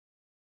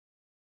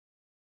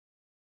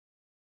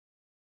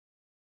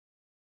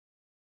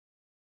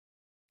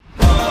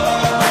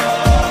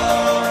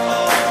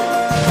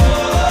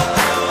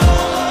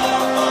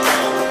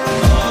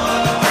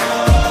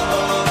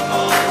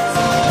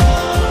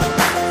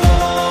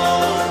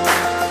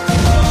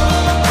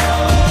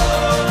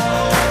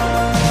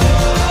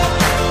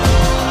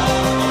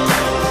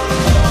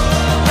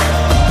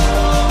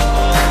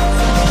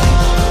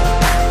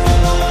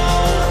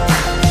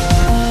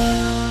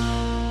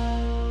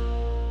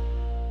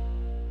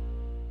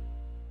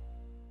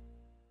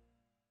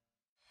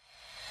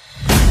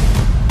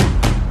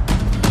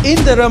In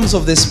the realms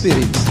of the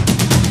spirit,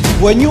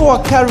 when you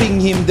were carrying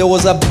him, there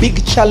was a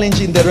big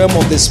challenge in the realm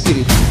of the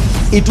spirit.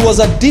 It was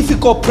a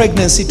difficult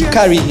pregnancy to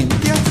carry him.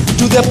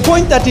 To the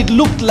point that it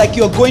looked like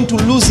you're going to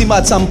lose him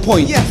at some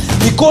point.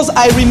 Because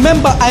I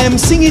remember I am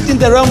seeing it in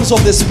the realms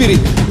of the spirit.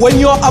 When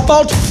you're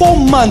about 4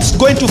 months,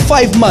 going to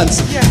 5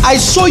 months, I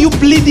saw you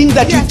bleeding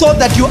that you thought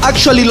that you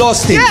actually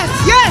lost him.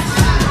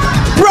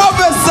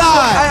 Prophesy!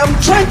 I am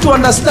trying to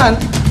understand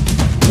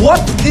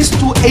what these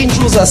two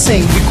angels are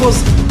saying,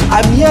 because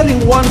I'm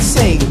hearing one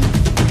saying,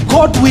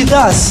 God with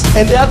us,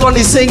 and the other one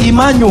is saying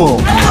Emmanuel.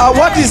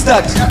 What is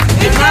that?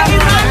 Emmanuel.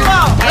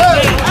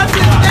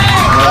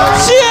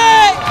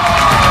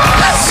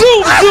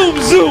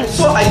 Zoom.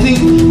 So I think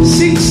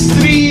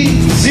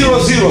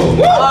 6300.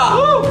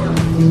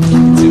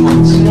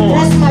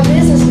 That's my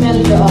business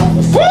manager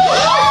office.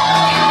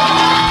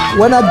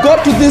 When I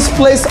got to this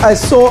place, I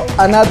saw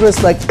an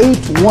address like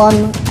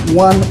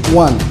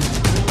 8111.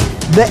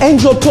 The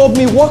angel told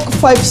me, walk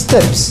 5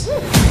 steps.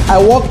 I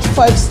walked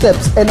 5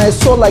 steps and I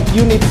saw like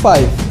unit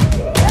 5.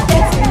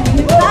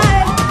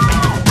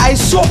 I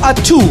saw a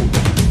 2.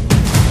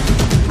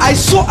 I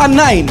saw a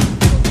 9.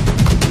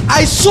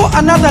 I saw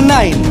another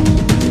 9.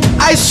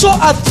 I saw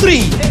a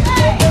 3.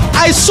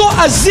 I saw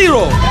a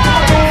 0.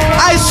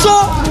 I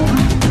saw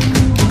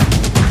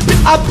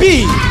a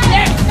B.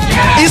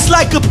 It's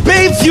like a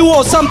Bayview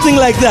or something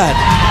like that.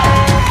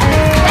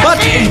 But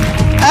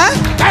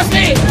That's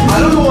me. I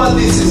don't know what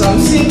this is. I'm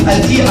seeing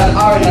a D, an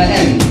R, and an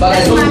M, but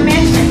I don't.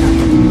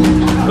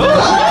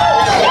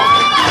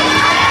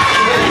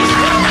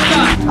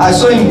 I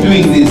saw him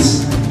doing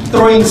this,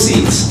 throwing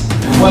seeds.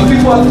 When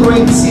people are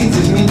throwing seeds,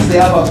 it means they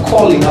have a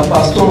calling, a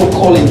pastoral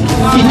calling to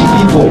feed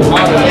people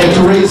and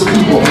to raise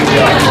people.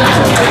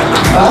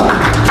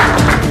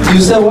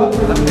 You say what?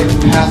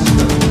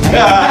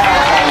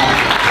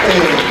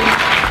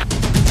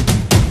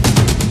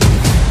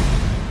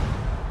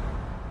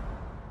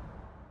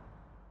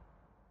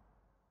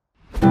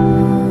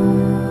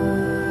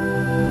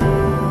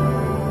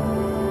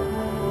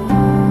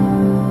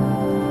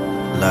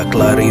 La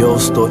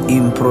clariosto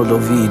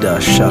improdovida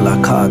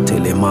shalakate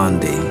le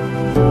mande.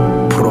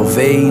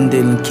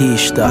 Proveinden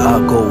kista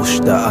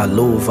agosta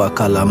alova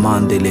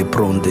calamande le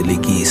pronde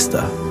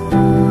legista.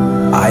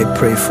 I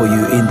pray for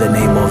you in the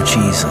name of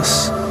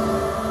Jesus,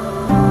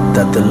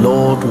 that the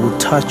Lord will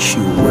touch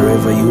you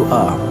wherever you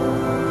are.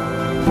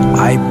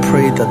 I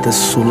pray that the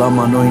Sulam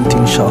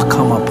anointing shall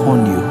come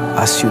upon you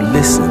as you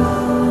listen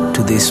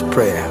to this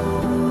prayer.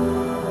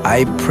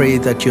 I pray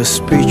that your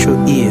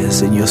spiritual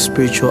ears and your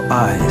spiritual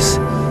eyes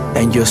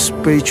and your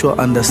spiritual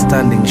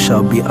understanding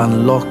shall be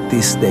unlocked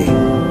this day.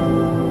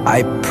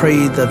 I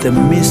pray that the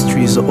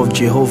mysteries of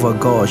Jehovah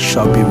God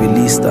shall be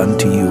released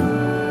unto you.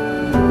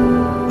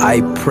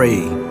 I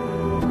pray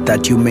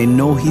that you may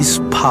know His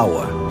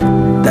power,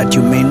 that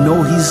you may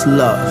know His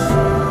love,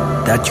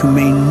 that you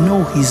may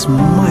know His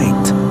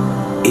might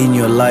in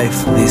your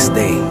life this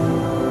day.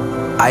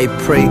 I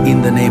pray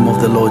in the name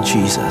of the Lord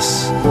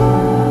Jesus.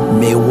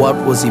 May what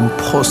was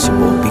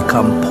impossible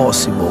become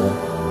possible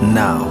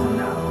now.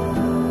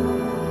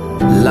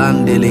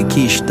 Landele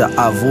kista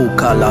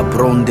avuka la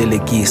brondele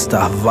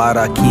kista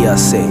varakia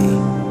se.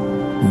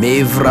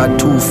 Mevra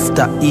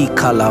tufta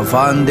ika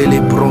lavandele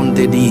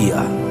bronde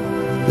dia.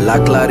 La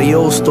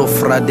clariosto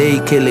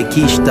fradei che le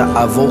kista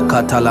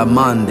avoca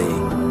talamande.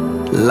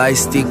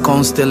 Laisti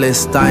constele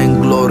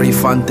stain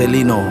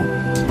glorifantelino.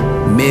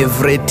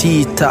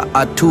 Mevretita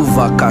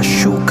atuva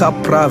kashuka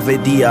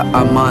pravedia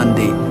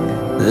amande.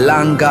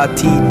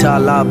 Langatita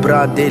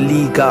labra de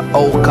liga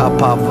oka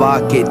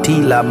pavake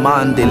tila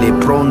mande le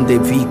pronde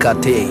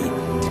vicate.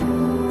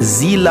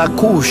 Zila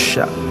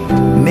kusha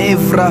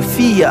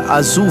mevrafia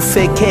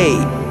azufeke.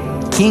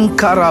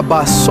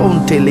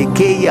 Kinkarabasonte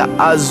lekeya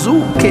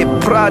azuke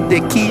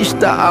prade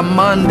kista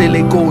amande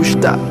le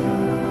gosta.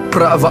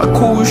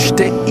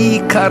 Pravakushte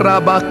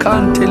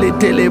ikarabakante le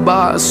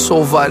teleba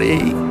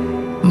sovare.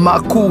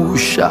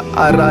 Makusha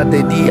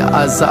arade dia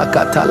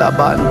azaka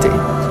talabante.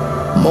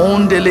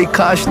 Mondele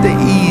kashte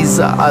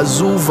iza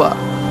azuva.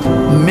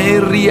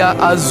 Meria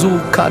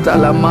azuka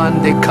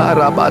dalamande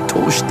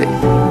karabatoshte.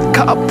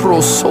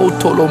 Kapro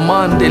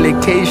sotolomande le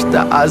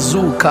keshta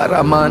azuka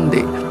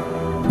ramande.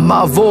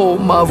 Mavo.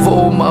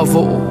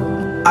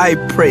 I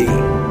pray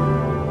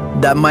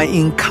that my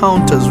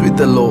encounters with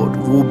the Lord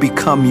will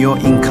become your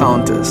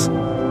encounters.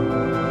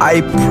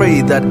 I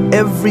pray that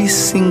every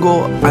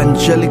single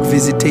angelic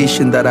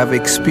visitation that I've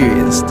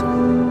experienced,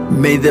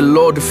 may the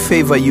Lord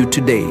favor you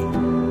today.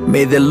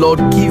 May the Lord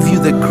give you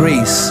the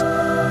grace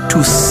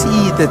to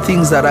see the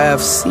things that I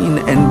have seen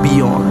and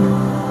beyond.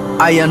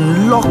 I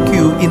unlock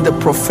you in the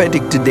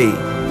prophetic today.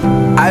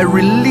 I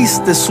release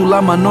the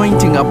Sulam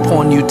anointing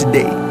upon you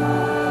today.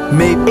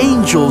 May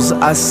angels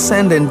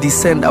ascend and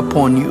descend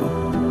upon you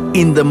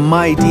in the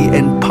mighty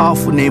and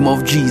powerful name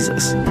of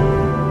Jesus.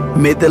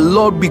 May the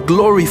Lord be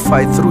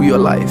glorified through your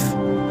life.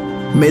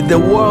 May the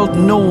world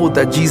know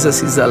that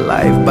Jesus is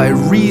alive by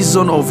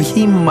reason of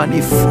Him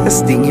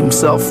manifesting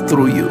Himself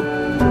through you.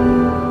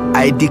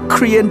 I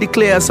decree and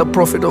declare as a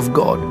prophet of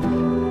God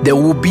There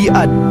will be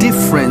a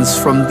difference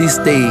from this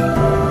day.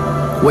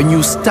 When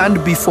you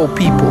stand before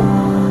people,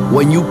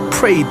 when you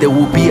pray, there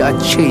will be a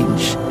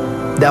change.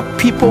 That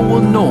people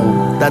will know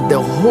that the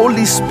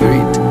Holy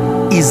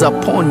Spirit is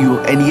upon you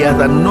and He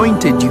has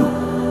anointed you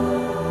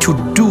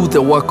to do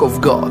the work of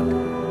God,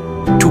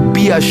 to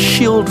be a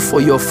shield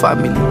for your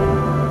family,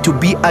 to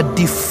be a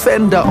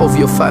defender of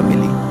your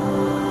family.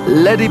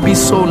 Let it be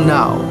so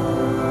now,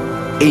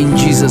 in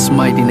Jesus'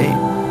 mighty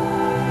name.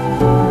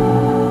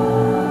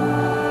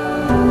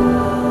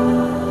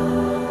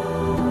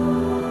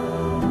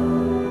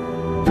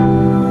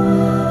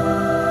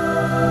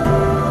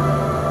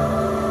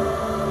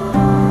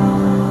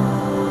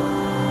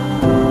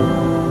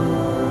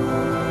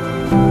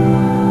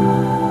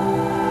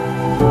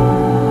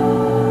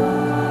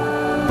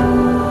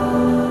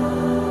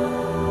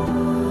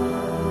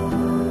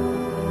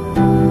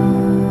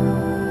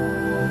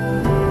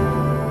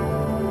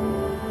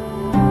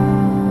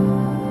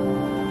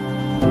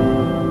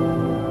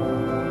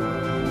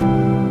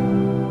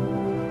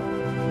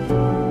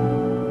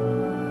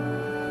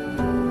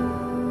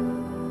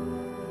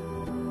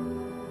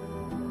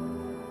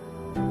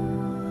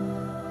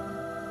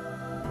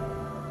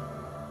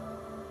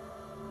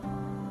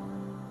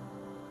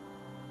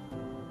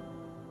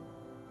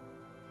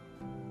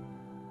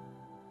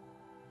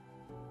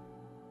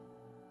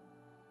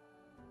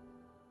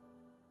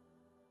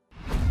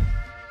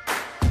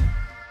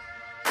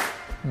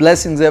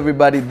 Blessings,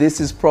 everybody.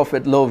 This is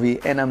Prophet Lovy,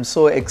 and I'm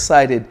so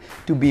excited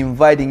to be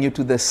inviting you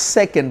to the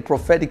second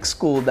prophetic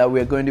school that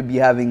we're going to be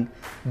having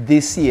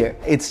this year.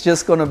 It's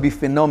just going to be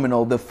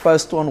phenomenal. The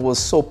first one was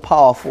so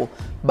powerful,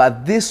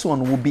 but this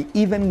one will be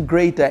even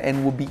greater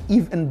and will be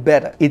even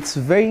better. It's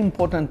very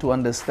important to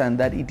understand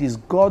that it is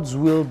God's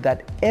will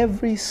that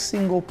every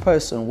single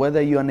person,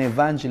 whether you're an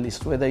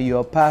evangelist, whether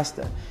you're a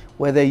pastor,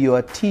 whether you're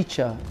a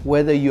teacher,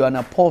 whether you're an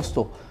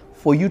apostle,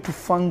 for you to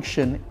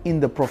function in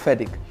the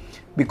prophetic.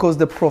 Because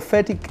the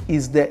prophetic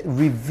is the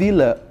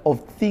revealer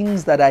of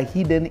things that are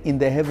hidden in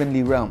the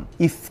heavenly realm.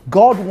 If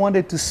God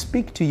wanted to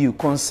speak to you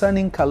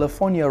concerning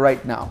California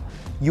right now,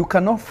 you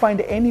cannot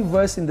find any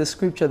verse in the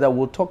scripture that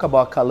will talk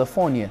about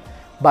California.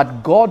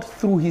 But God,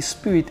 through His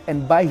Spirit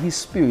and by His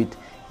Spirit,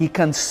 He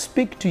can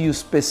speak to you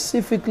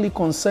specifically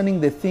concerning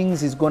the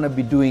things He's going to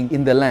be doing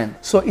in the land.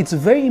 So it's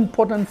very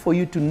important for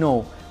you to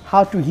know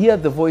how to hear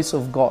the voice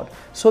of God,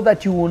 so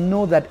that you will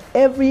know that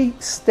every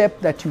step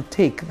that you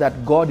take,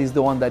 that God is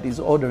the one that is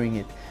ordering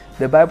it.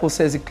 The Bible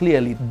says it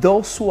clearly,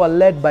 those who are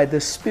led by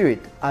the Spirit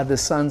are the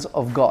sons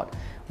of God.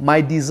 My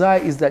desire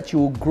is that you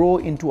will grow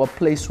into a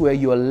place where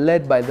you are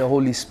led by the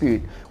Holy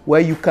Spirit,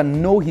 where you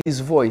can know His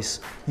voice,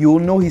 you will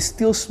know His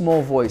still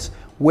small voice,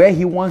 where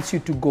He wants you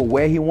to go,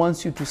 where He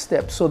wants you to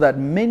step, so that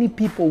many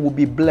people will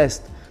be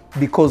blessed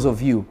because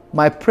of you.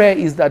 My prayer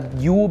is that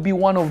you will be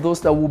one of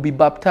those that will be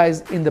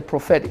baptized in the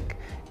prophetic,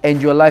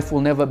 and your life will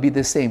never be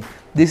the same.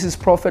 This is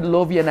Prophet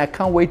Lovy, and I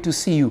can't wait to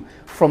see you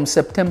from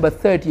September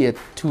 30th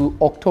to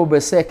October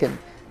 2nd.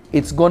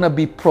 It's going to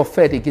be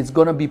prophetic, it's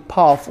going to be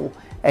powerful,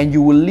 and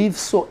you will leave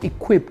so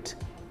equipped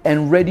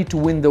and ready to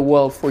win the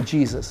world for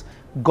Jesus.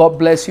 God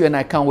bless you, and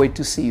I can't wait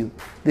to see you.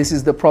 This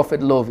is the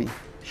Prophet Lovy.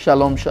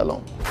 Shalom,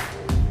 shalom.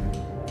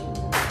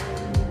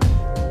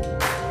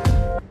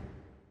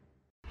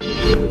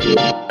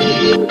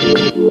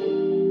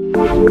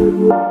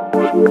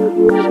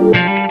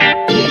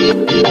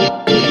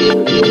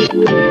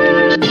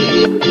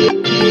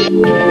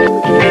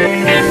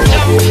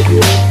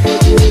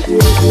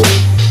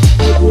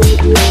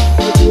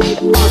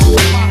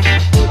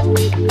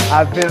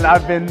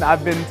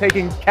 I've been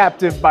taken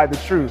captive by the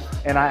truth,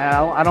 and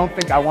I don't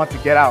think I want to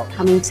get out.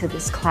 Coming to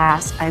this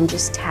class, I'm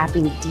just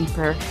tapping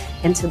deeper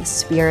into the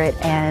Spirit,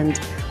 and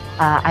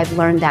I've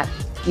learned that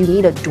you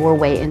need a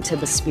doorway into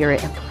the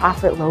Spirit, and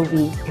Prophet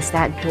Lovy is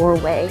that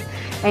doorway.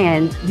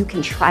 And you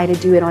can try to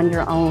do it on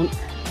your own,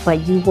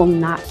 but you will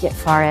not get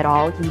far at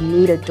all. You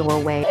need a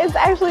doorway. It's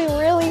actually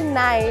really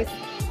nice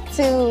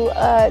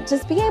to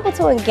just be able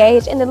to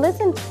engage and to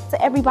listen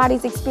to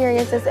everybody's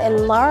experiences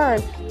and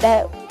learn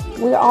that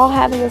we're all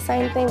having the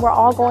same thing. We're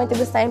all going through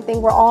the same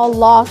thing. We're all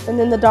lost and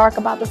in the dark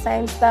about the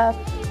same stuff.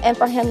 And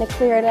for him to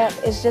clear it up,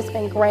 it's just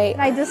been great.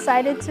 I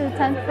decided to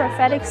attend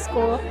prophetic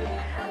school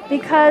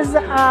because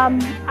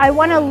I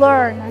want to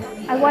learn.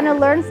 I want to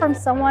learn from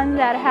someone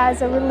that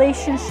has a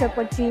relationship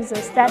with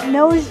Jesus, that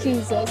knows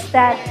Jesus,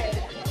 that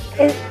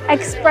it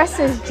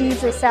expresses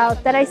Jesus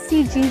out, that I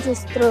see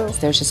Jesus through.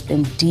 There's just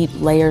been deep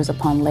layers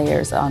upon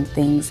layers on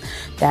things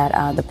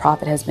that the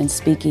prophet has been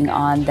speaking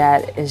on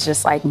that is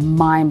just like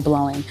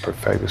mind-blowing.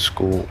 Prophetic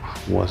school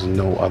was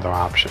no other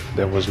option.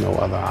 There was no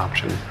other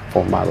option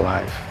for my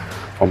life,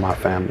 for my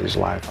family's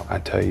life. I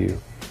tell you,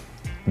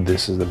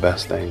 this is the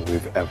best thing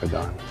we've ever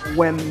done.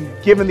 When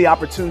given the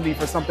opportunity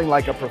for something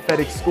like a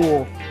prophetic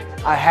school,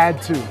 I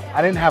had to.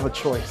 I didn't have a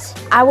choice.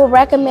 I would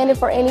recommend it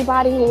for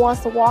anybody who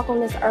wants to walk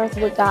on this earth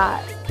with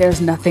God.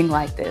 There's nothing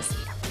like this.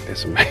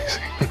 It's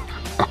amazing.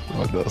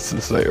 What else to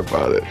say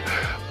about it?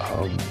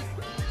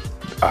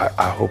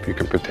 I hope you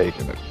can partake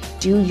in it.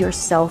 Do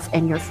yourself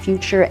and your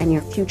future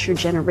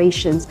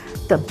generations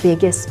the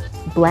biggest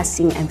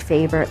blessing and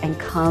favor, and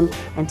come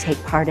and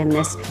take part in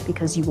this,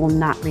 because you will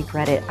not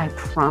regret it. I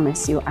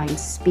promise you. I'm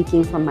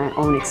speaking from my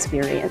own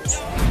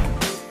experience.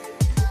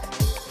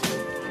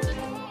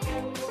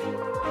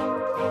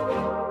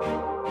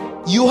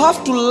 You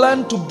have to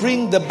learn to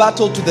bring the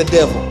battle to the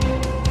devil.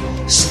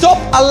 Stop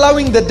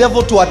allowing the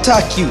devil to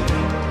attack you.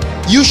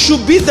 You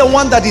should be the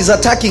one that is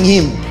attacking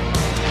him.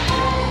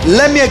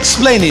 Let me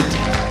explain it.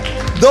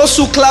 Those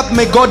who clap,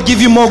 may God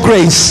give you more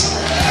grace.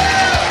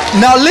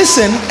 Now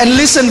listen, and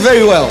listen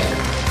very well.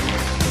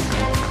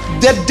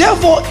 The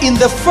devil, in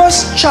the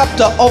first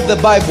chapter of the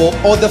Bible,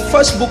 or the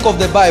first book of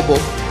the Bible,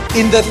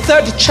 in the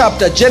 3rd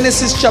chapter,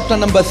 Genesis chapter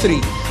number 3,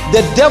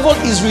 the devil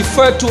is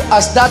referred to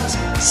as that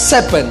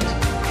serpent,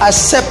 as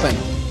serpent.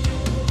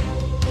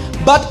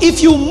 But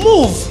if you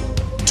move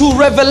to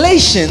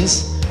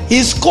Revelations,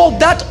 he's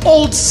called that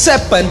old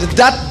serpent,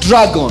 that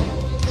dragon.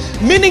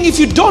 Meaning, if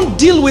you don't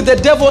deal with the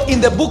devil in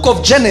the book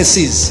of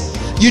Genesis,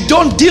 you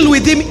don't deal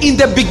with him in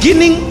the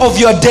beginning of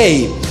your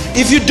day.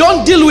 If you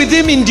don't deal with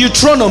him in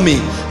Deuteronomy,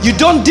 you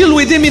don't deal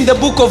with him in the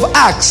book of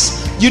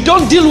Acts, you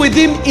don't deal with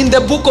him in the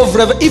book of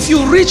Revelation. If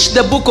you reach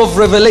the book of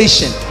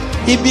Revelation,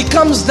 he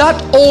becomes that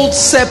old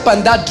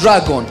serpent, that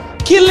dragon.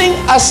 Killing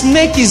a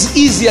snake is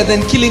easier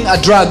than killing a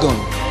dragon.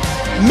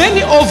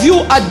 Many of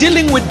you are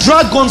dealing with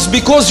dragons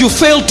because you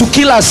failed to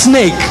kill a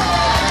snake.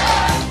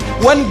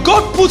 When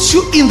God puts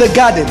you in the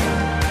garden,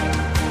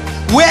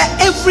 where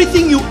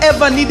everything you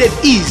ever needed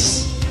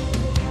is,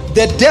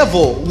 the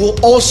devil will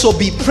also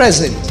be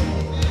present.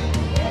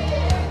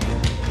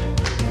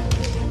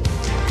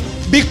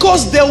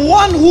 Because the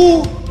one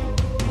who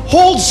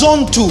holds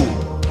on to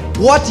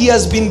what he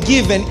has been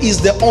given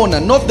is the owner,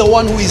 not the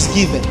one who is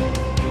given,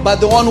 but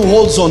the one who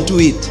holds on to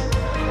it.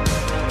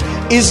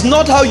 It's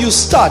not how you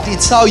start,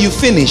 it's how you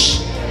finish.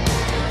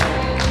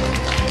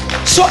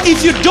 So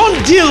if you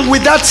don't deal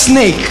with that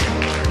snake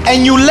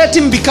and you let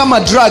him become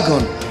a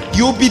dragon,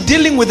 you'll be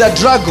dealing with a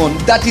dragon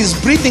that is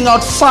breathing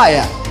out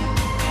fire,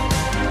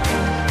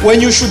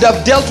 when you should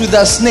have dealt with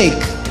a snake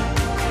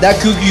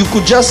that you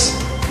could just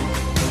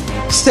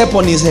step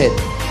on his head.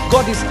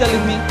 God is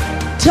telling me,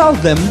 tell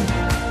them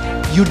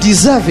you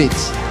deserve it.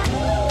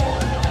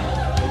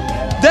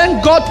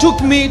 Then God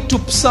took me to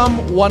Psalm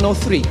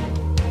 103,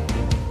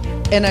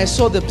 and I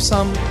saw the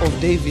Psalm of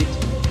David.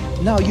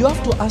 Now you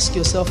have to ask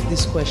yourself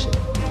this question: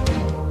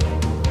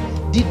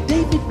 did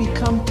David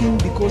become king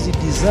because he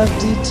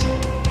deserved it,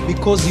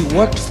 because he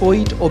worked for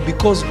it, or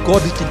because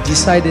God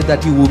decided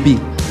that he will be?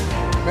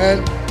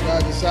 Man,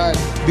 God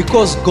decided.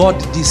 Because God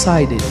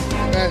decided.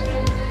 Man.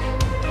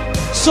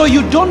 So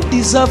you don't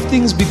deserve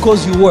things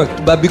because you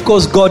worked, but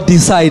because God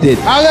decided.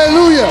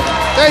 Hallelujah.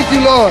 Thank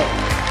you, Lord.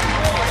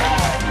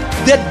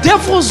 The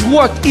devil's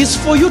work is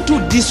for you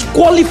to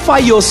disqualify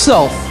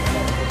yourself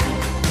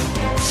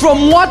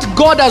from what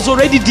God has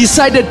already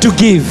decided to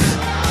give.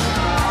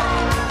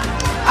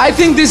 I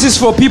think this is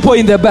for people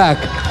in the back.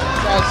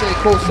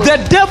 The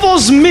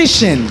devil's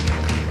mission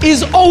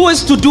is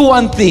always to do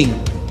one thing: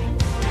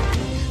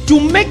 to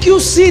make you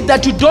see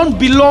that you don't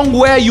belong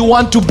where you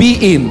want to be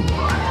in,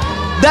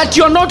 that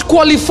you're not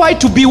qualified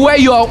to be where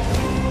you're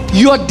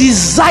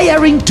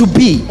desiring to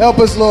be. Help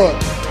us, Lord.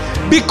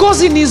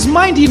 Because in his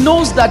mind he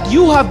knows that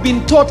you have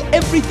been taught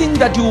everything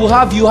that you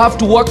have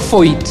to work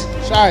for it.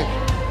 Shine.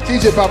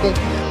 Teach it, Papa.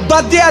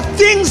 But there are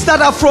things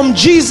that are from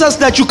Jesus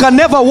that you can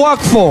never work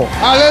for.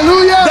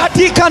 Hallelujah. That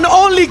he can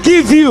only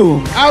give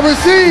you. I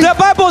receive. The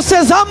Bible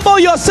says, humble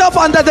yourself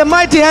under the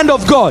mighty hand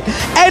of God,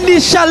 and he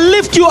shall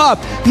lift you up.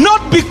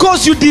 Not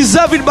because you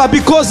deserve it, but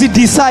because he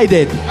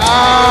decided.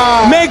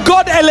 May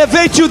God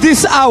elevate you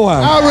this hour.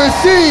 I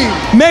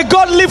receive. May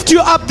God lift you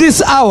up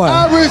this hour.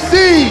 I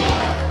receive.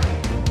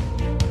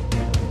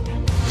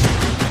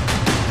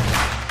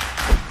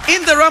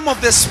 In the realm of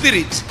the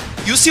spirit,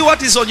 you see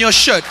what is on your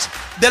shirt.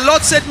 The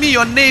Lord said me,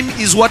 your name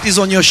is what is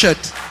on your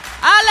shirt.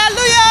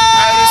 Hallelujah.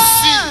 I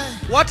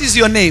receive. What is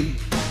your name?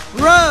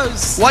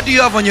 Rose. What do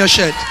you have on your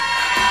shirt?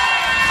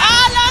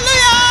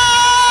 Hallelujah.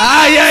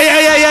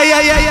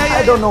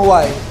 I don't know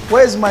why.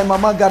 Where's my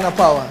Mama Ghana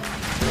power?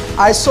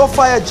 I saw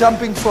fire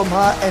jumping from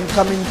her and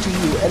coming to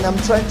you, and I'm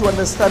trying to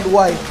understand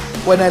why.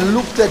 When I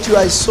looked at you,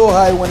 I saw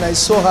her. When I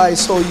saw her, I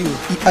saw you.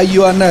 Are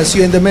you a nurse?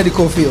 You're in the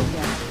medical field.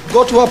 Yeah.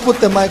 Go to her, put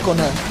the mic on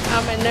her.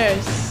 I'm a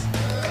nurse.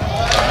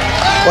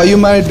 Were you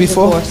married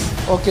before?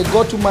 Divorced. Okay,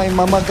 go to my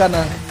Mama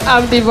Ghana.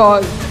 I'm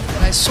divorced.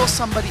 I saw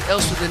somebody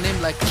else with a name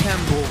like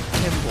Campbell.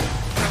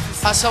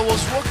 As I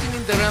was walking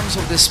in the realms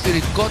of the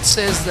spirit, God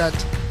says that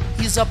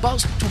he's about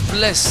to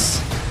bless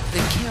the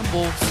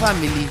Campbell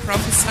family.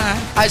 Prophesy.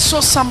 I saw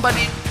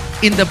somebody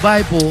in the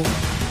Bible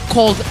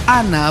called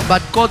Anna,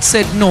 but God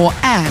said no,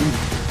 Anne.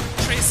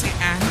 Tracy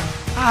Ann.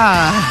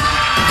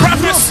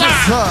 Prophesy.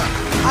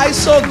 I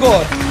saw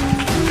God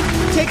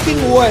taking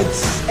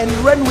words and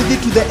ran with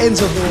it to the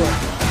ends of the world.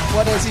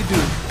 What does he do?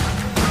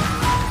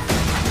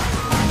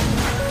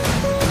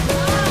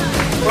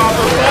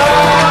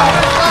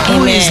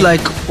 Who is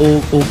like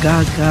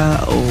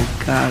Ogaga?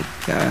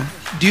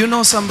 Do you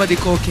know somebody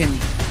called Kenny?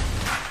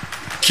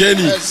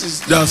 Kenny,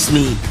 that's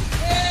me.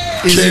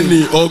 Is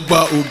Kenny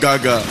Ogba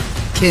Ogaga.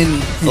 Kenny.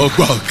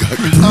 Ogba Ogaga.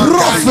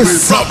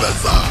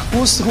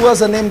 Professor. Who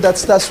has a name that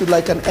starts with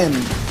like an M?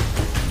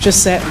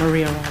 Just said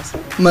Maria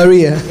Rosa.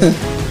 Maria.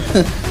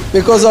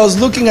 Because I was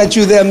looking at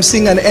you there, I'm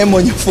seeing an M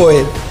on your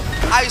forehead.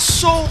 I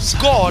saw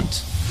God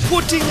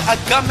putting a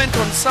garment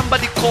on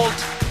somebody called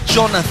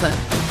Jonathan.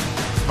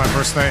 My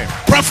first name.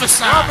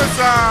 Professor.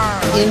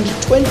 In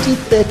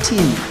 2013,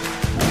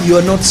 you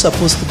are not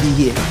supposed to be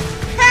here.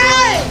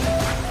 Hey!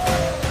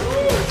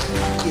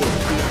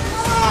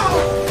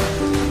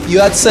 You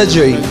had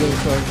surgery,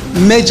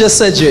 major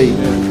surgery.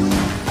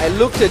 I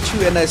looked at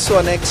you and I saw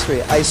an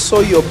x-ray. I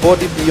saw your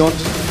body beyond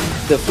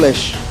the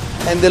flesh.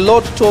 And the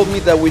Lord told me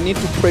that we need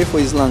to pray for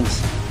his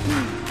lungs.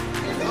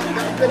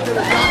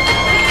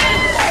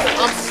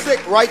 I'm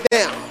sick right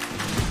now.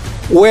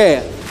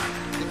 Where?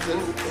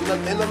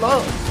 In the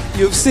lungs.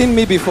 You've seen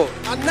me before.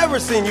 I've never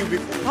seen you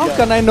before. How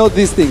can I know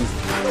these things?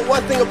 The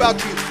one thing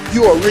about you,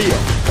 you are real.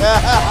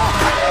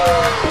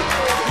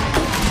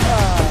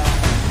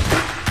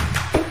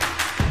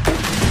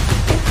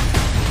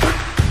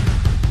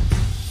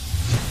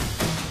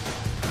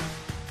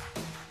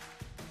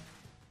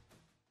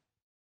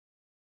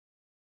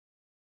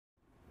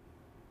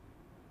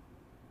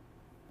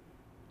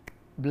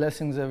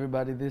 Blessings,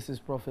 everybody. This is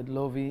Prophet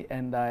Lovy,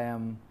 and I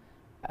am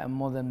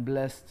more than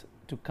blessed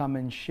to come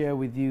and share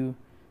with you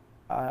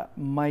a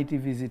mighty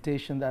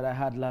visitation that I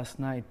had last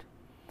night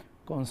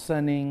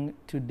concerning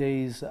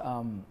today's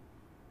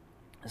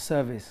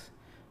service.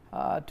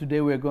 Today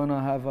we're going to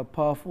have a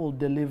powerful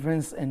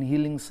deliverance and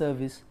healing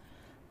service.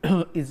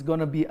 It's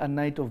going to be a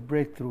night of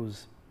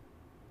breakthroughs.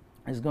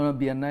 It's going to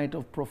be a night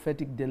of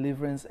prophetic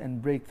deliverance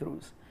and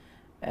breakthroughs.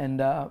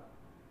 And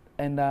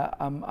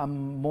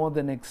I'm more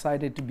than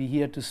excited to be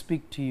here to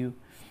speak to you.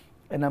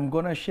 And I'm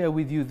going to share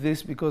with you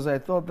this because I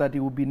thought that it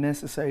would be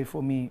necessary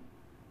for me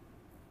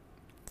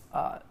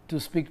to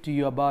speak to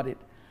you about it.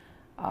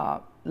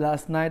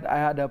 Last night I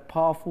had a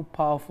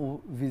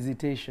powerful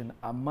visitation,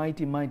 a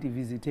mighty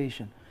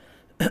visitation.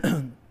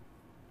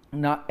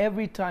 Now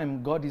every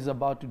time God is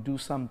about to do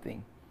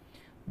something,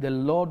 the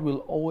Lord will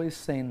always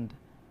send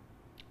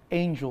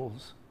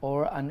angels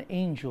or an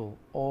angel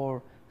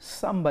or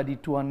somebody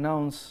to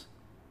announce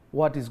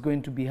what is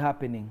going to be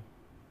happening.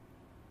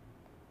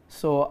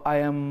 So I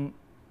am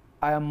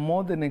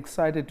more than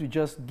excited to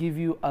just give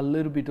you a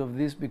little bit of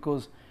this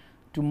because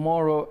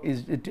tomorrow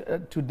is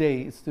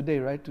today. It's today,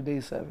 right?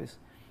 Today's service.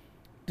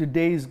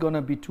 Today is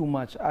gonna be too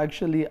much.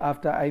 Actually,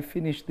 after I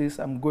finish this,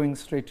 I'm going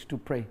straight to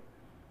pray.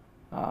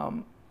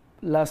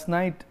 Last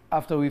night,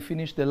 after we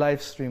finished the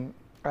live stream,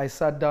 I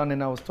sat down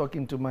and I was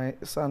talking to my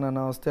son and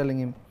I was telling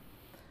him,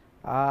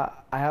 I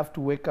have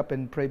to wake up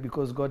and pray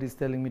because God is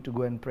telling me to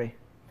go and pray.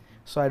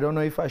 So I don't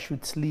know if I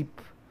should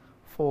sleep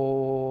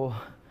for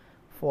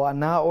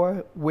an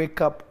hour, wake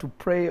up to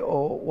pray,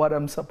 or what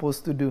I'm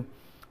supposed to do.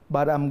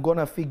 But I'm going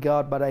to figure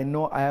out, but I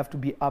know I have to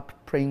be up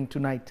praying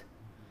tonight.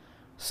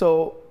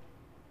 So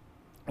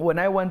when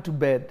I went to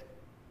bed,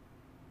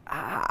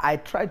 I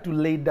tried to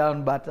lay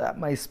down, but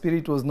my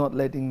spirit was not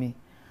letting me.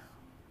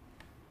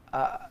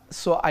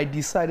 So I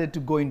decided to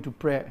go into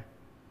prayer.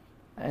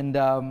 And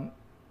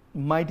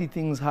mighty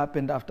things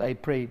happened after I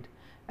prayed.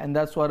 And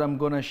that's what I'm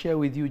going to share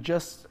with you,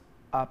 just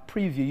a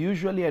preview.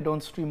 Usually I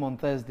don't stream on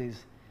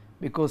Thursdays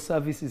because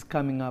service is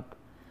coming up.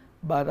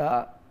 But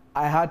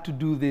I had to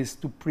do this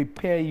to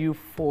prepare you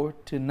for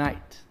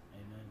tonight.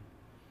 Amen.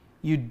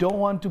 You don't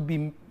want to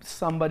be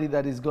somebody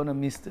that is going to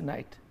miss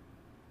tonight,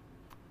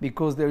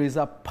 because there is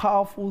a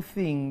powerful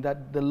thing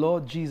that the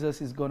Lord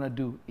Jesus is going to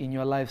do in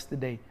your lives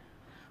today.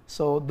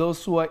 So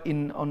those who are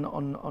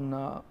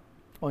on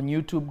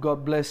YouTube,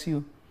 God bless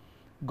you.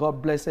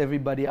 God bless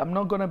everybody. I'm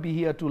not going to be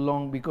here too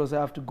long because I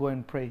have to go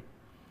and pray.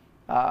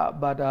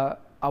 But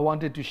I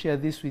wanted to share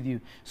this with you.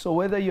 So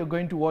whether you're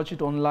going to watch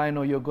it online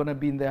or you're going to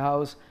be in the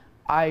house,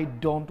 I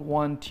don't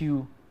want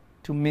you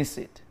to miss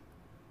it.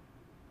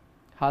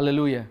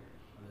 Hallelujah.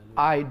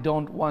 I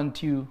don't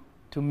want you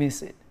to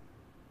miss it.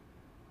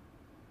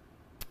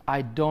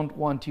 I don't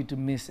want you to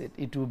miss it.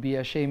 It will be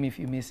a shame if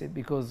you miss it,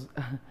 because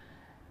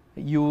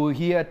you will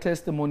hear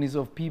testimonies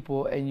of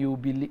people and you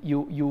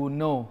will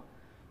know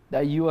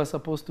that you are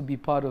supposed to be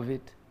part of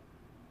it.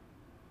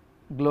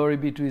 Glory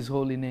be to his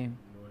holy name.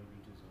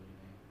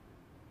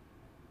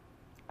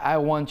 I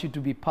want you to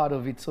be part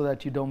of it so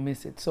that you don't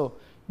miss it. So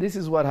this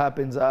is what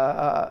happens.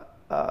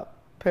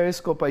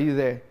 Periscope, are you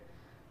there?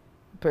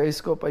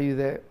 Periscope, are you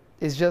there?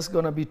 It's just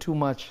going to be too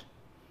much.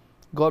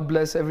 God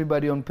bless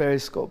everybody on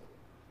Periscope.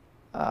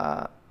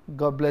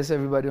 God bless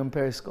everybody on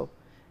Periscope.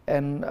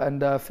 And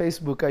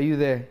Facebook, are you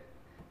there?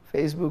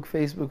 Facebook.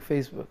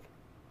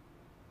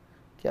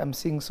 Okay, I'm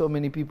seeing so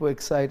many people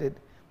excited.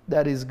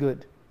 That is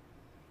good.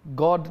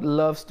 God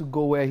loves to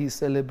go where he's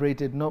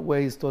celebrated, not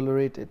where he's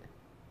tolerated.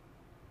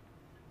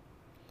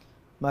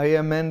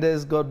 Maria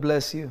Mendez, God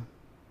bless you.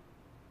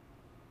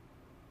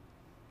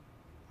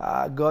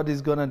 God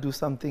is going to do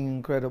something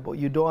incredible.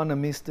 You don't want to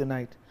miss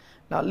tonight.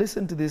 Now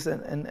listen to this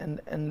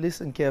and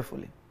listen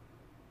carefully.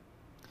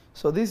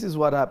 So this is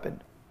what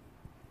happened.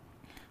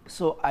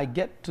 So I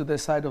get to the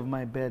side of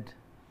my bed.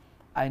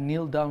 I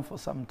kneel down for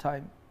some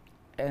time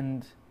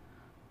and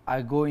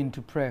I go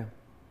into prayer.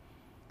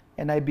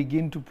 And I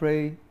begin to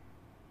pray,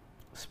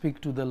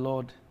 speak to the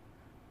Lord,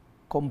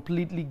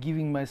 completely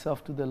giving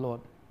myself to the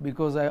Lord.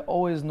 Because I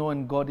always know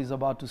when God is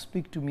about to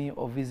speak to me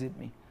or visit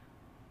me.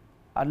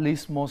 At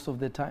least most of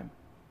the time.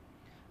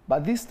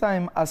 But this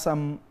time, as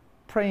I'm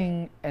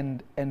praying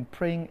and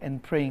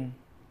praying,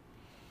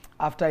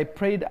 after I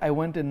prayed, I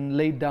went and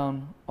laid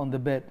down on the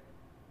bed.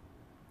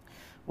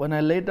 When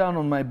I laid down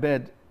on my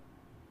bed,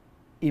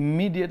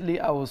 immediately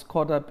I was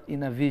caught up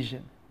in a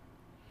vision.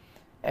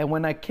 And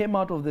when I came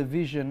out of the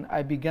vision,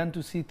 I began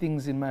to see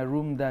things in my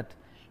room that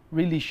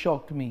really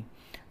shocked me.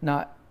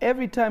 Now,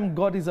 every time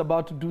God is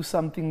about to do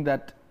something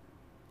that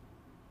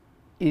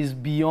is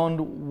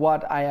beyond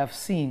what I have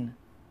seen,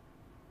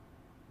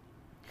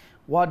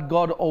 what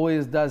God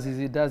always does is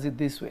He does it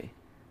this way.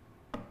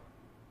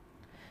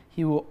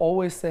 He will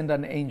always send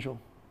an angel.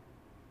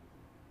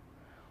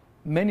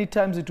 Many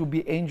times it will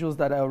be angels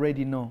that I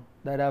already know,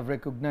 that I've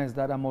recognized,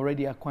 that I'm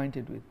already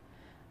acquainted with.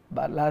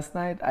 But last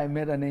night I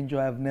met an angel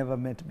I've never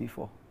met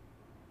before.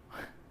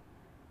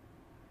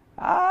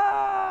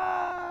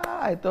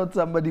 I thought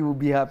somebody would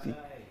be happy.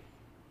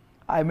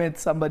 I met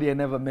somebody I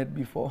never met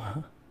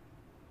before.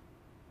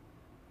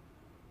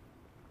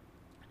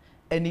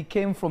 And he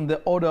came from the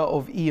order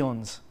of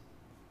eons,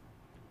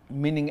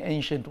 meaning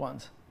ancient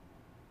ones.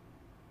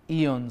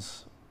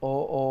 Eons,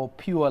 or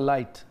pure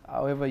light,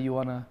 however you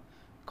want to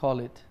call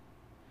it.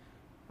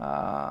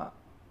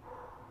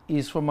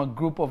 Is from a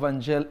group of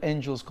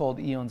angels called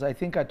eons. I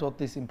think I taught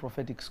this in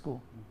prophetic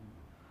school.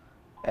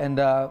 And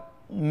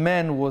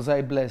man, was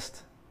I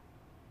blessed.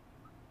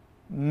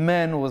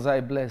 Man, was I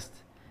blessed.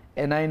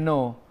 And I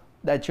know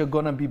that you're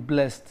going to be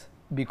blessed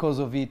because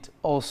of it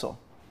also.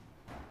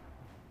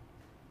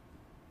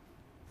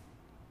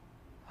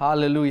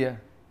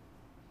 Hallelujah.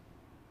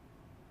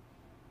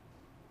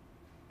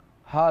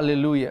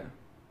 Hallelujah.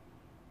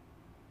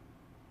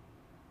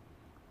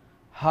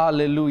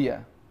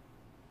 Hallelujah.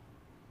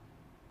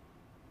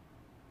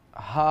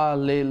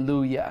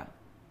 Hallelujah.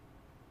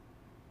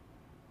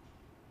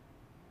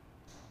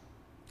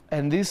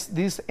 And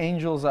these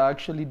angels are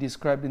actually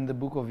described in the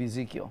book of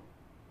Ezekiel.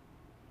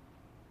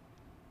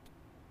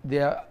 They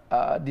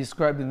are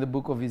described in the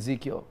book of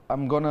Ezekiel.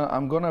 I'm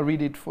gonna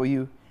read it for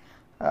you.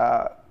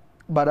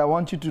 But I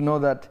want you to know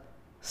that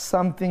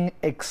something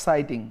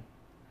exciting,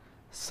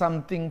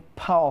 something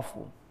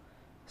powerful,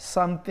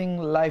 something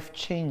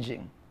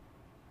life-changing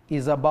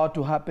is about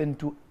to happen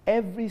to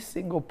every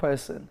single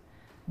person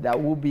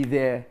that will be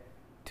there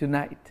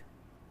tonight.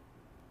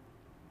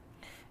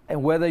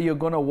 And whether you're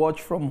going to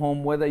watch from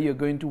home, whether you're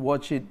going to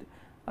watch it,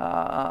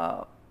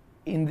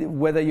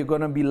 whether you're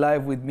going to be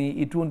live with me,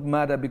 it won't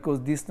matter, because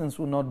distance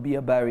will not be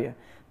a barrier.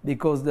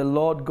 Because the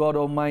Lord God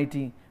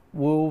Almighty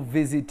will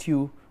visit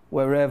you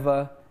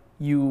wherever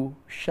you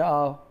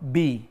shall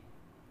be.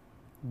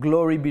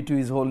 Glory be to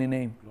His holy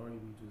name. Glory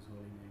be to His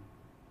holy name.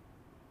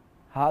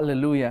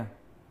 Hallelujah.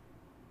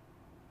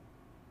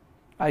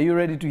 Are you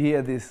ready to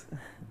hear this?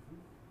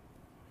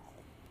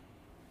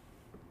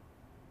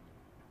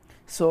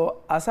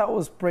 So as I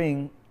was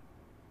praying,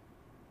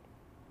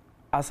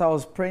 I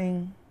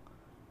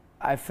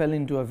fell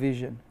into a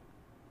vision.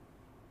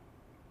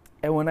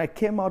 And when I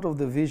came out of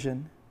the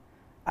vision,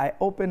 I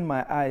opened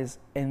my eyes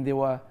and there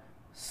were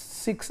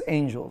 6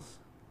 angels.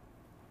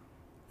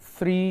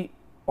 3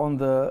 on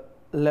the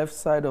left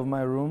side of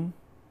my room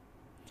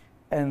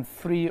and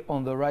 3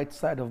 on the right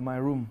side of my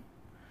room.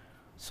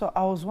 So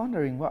I was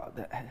wondering, wow,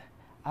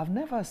 I've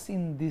never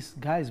seen these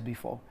guys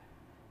before.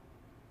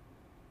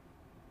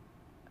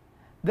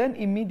 Then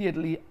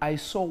immediately I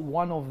saw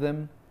one of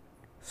them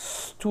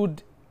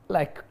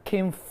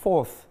came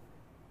forth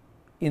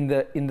in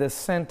the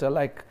center,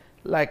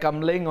 like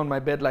I'm laying on my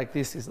bed like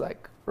this, is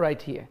like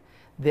right here.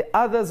 The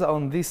others are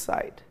on this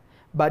side,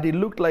 but it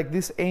looked like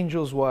these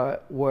angels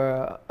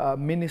were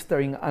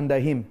ministering under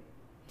him.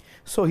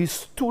 So he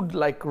stood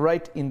like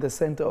right in the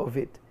center of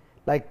it,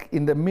 like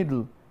in the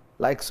middle.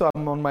 Like, so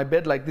I'm on my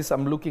bed like this,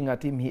 I'm looking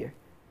at him here.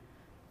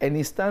 And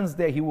he stands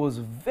there. He was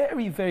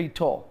very, very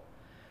tall.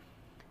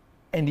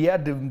 And he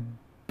had the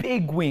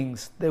big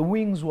wings. The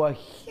wings were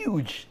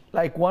huge.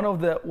 Like one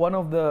of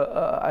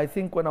the I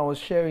think when I was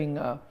sharing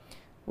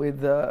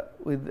with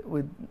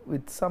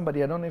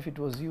somebody, I don't know if it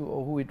was you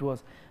or who it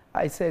was,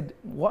 I said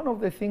one of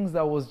the things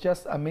that was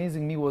just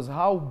amazing me was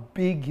how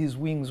big his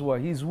wings were.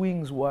 His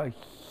wings were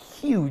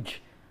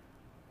huge,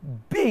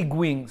 big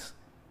wings.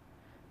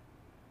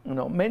 You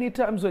know, many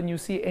times when you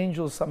see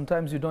angels,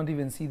 sometimes you don't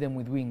even see them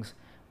with wings.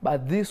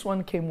 But this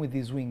one came with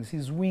his wings.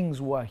 His wings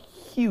were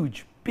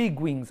huge, big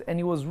wings, and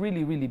he was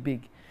really, really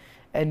big.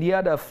 And he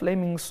had a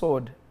flaming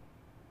sword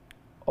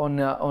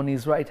on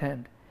his right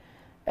hand.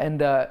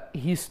 And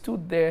he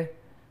stood there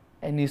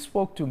and he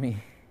spoke to me.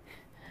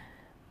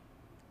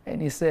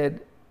 And he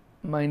said,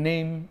 "My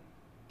name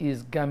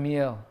is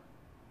Gamiel,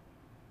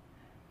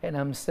 and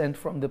I'm sent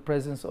from the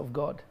presence of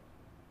God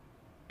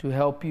to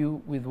help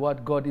you with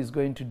what God is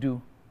going to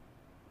do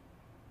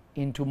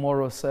in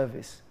tomorrow's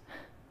service.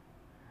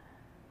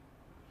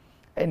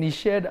 And he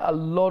shared a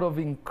lot of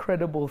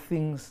incredible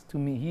things to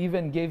me. He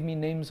even gave me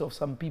names of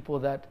some people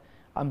that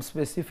I'm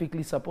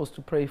specifically supposed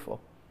to pray for.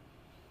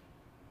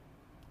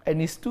 And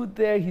he stood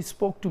there, he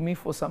spoke to me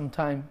for some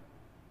time.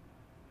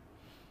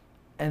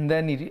 And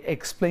then he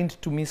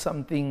explained to me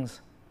some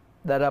things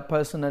that are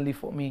personally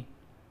for me.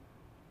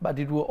 But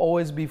it will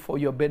always be for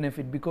your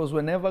benefit, because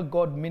whenever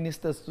God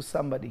ministers to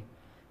somebody,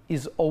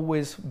 it's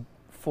always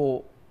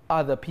for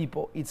other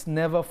people. It's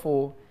never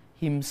for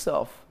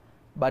himself,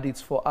 but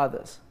it's for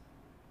others.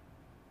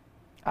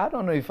 I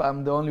don't know if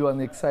I'm the only one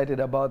excited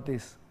about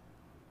this.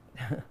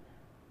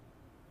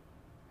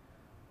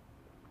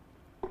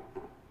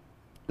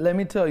 Let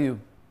me tell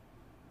you,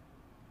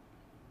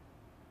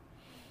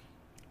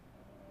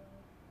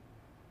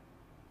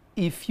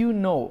 if you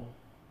know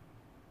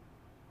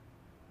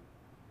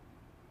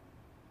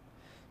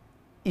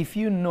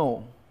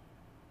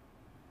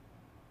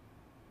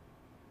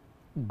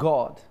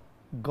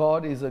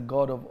God is a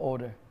God of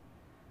order.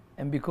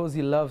 And because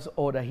he loves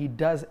order, he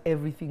does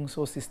everything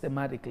so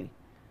systematically.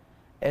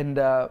 And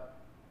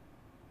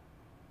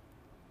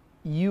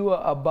you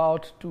are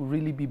about to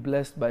really be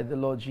blessed by the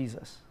Lord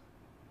Jesus.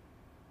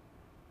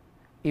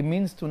 It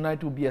means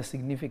tonight will be a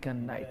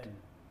significant night.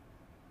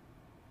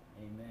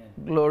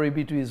 Amen. Glory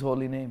be to his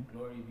holy name.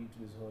 Glory be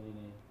to his holy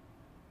name.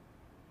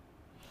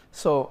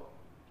 So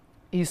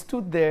he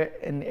stood there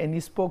and he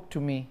spoke to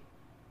me,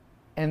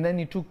 and then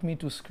he took me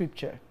to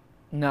scripture.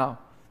 Now,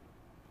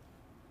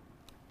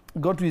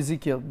 go to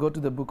Ezekiel, go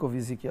to the book of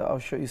Ezekiel. I'll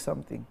show you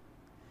something.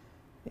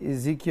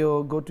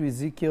 Ezekiel, go to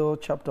Ezekiel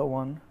chapter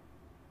 1.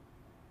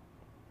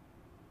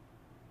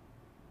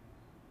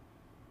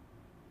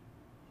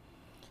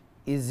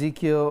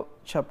 Ezekiel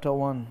chapter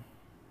 1.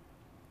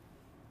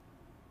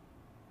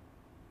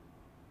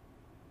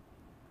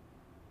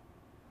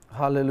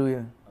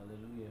 Hallelujah.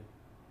 Hallelujah.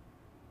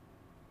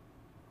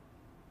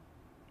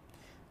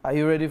 Are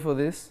you ready for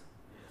this? Yes.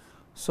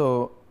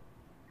 So,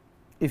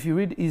 if you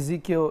read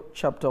Ezekiel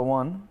chapter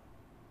 1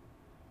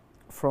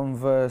 from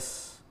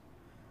verse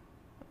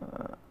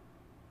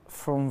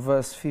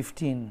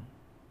 15,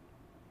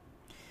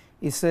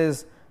 it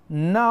says,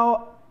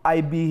 "Now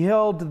I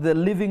beheld the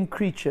living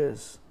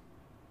creatures.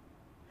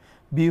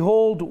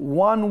 Behold,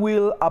 one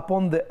wheel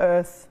upon the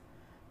earth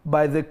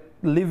by the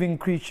living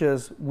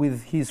creatures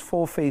with his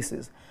four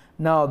faces."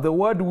 Now, the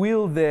word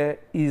wheel there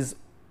is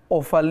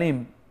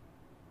Ophalim.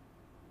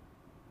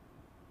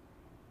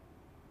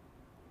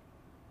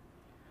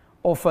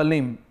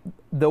 Ophalim.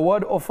 The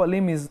word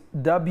Ophalim is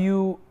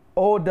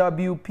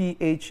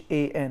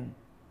Owphan.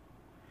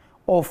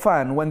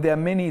 Ophan. When there are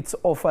many, it's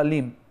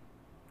Ophalim.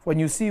 When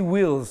you see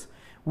wheels,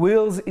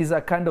 wheels is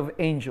a kind of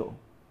angel.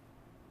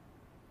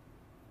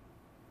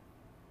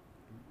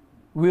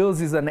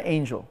 Wheels is an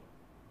angel.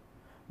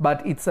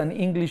 But it's an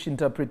English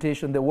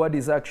interpretation. The word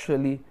is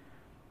actually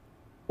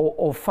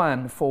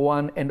Ophan for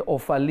one, and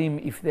Ophalim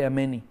if there are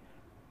many.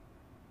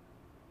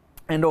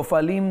 And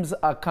Ophalims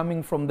are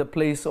coming from the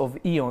place of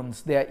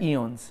eons. They are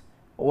eons,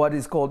 what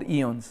is called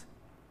eons.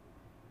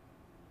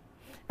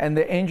 And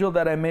the angel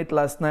that I met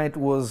last night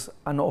was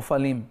an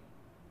Ophalim.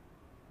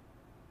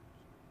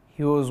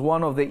 He was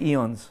one of the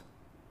eons.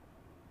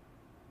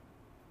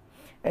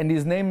 And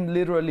his name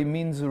literally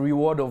means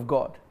reward of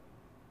God.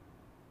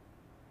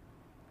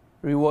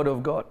 Reward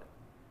of God.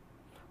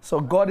 So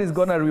God is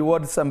going to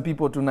reward some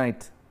people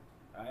tonight.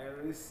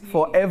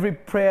 For every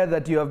prayer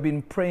that you have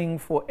been praying,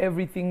 for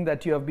everything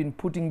that you have been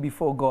putting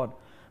before God,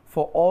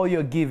 for all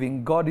your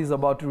giving, God is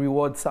about to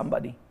reward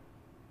somebody.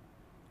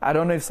 I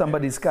don't know if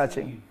somebody's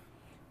catching.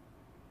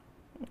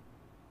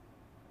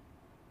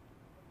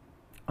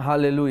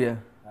 Hallelujah.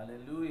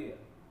 Hallelujah.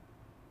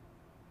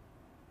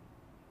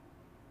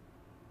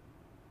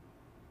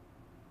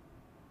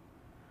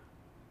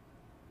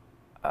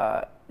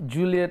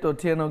 Juliet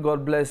Otieno,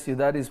 God bless you.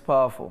 That is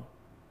powerful.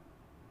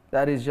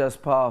 That is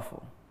just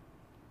powerful.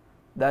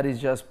 That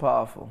is just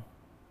powerful.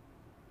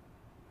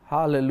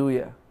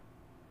 Hallelujah.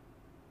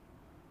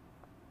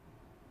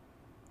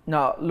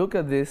 Now, look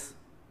at this.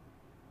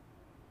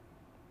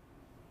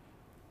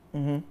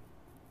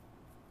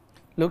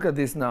 Look at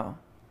this now.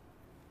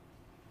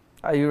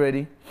 Are you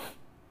ready?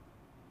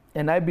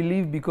 And I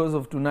believe because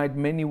of tonight,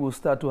 many will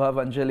start to have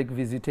angelic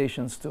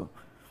visitations too.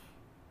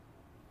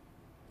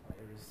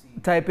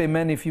 Type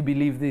amen if you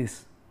believe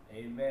this.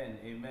 Amen.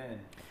 Amen.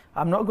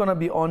 I'm not going to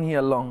be on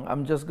here long.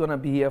 I'm just going to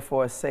be here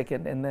for a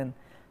second, and then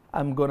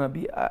I'm going to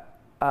be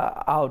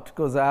out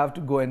because I have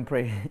to go and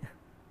pray.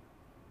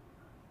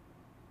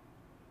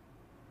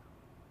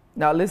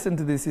 Now listen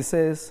to this. It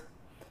says,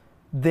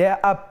 there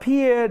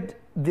appeared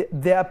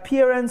the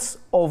appearance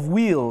of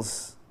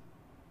wheels.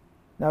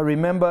 Now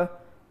remember,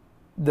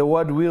 the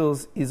word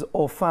wheels is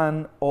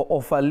Ophan or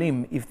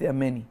Ophalim if there are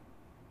many.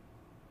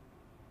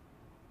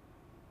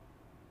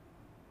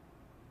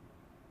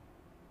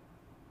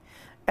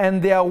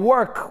 And their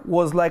work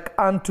was like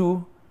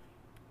unto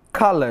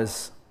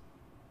colors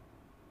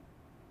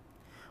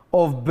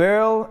of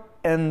beryl,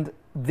 and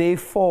they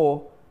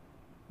four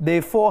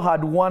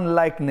had one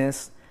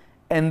likeness,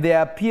 and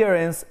their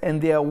appearance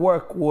and their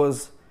work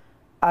was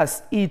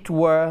as it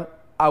were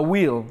a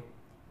wheel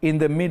in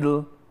the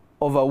middle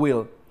of a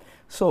wheel.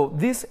 So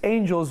these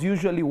angels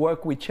usually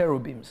work with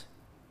cherubims,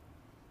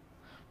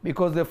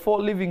 because the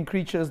 4 living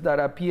creatures that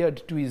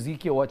appeared to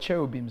Ezekiel were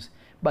cherubims,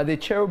 but the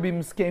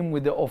cherubims came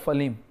with the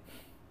Ophalim.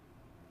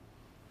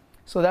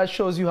 So that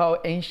shows you how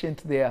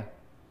ancient they are.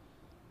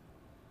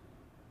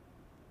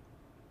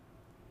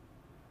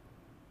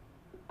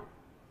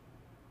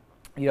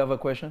 You have a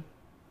question?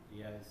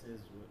 Yeah, it says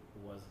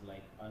was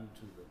like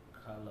unto the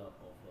color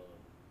of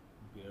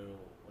a beryl.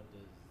 What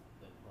does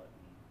that part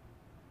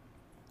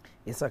mean?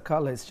 It's a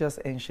color, it's just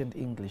ancient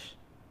English.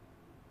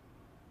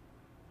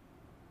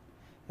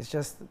 It's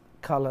just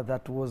color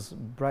that was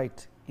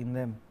bright in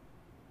them.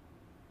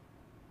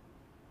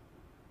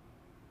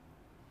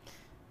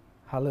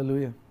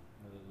 Hallelujah.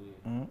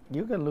 Hallelujah.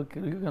 You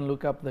can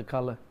look up the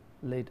color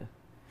later.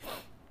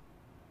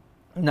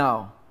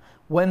 Now,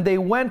 when they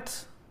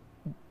went,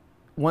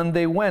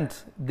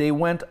 they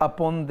went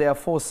upon their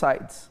 4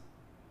 sides.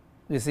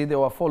 You see, they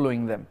were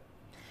following them.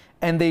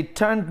 And they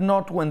turned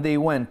not when they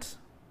went.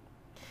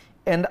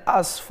 And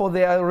as for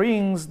their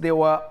rings, they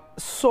were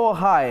so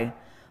high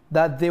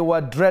that they were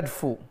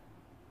dreadful.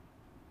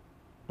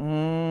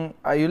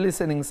 Are you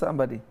listening,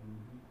 somebody?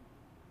 Mm-hmm.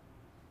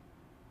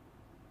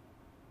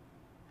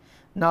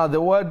 Now,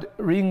 the word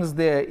rings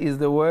there is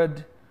the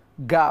word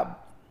gab.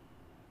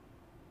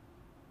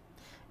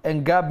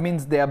 And gab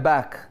means their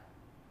back.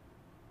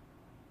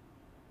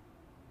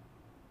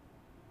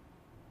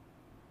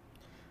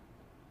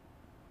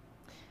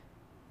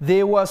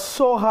 They were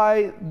so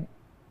high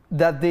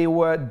that they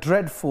were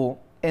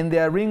dreadful, and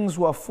their rings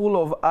were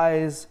full of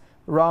eyes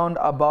round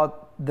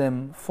about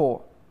them 4.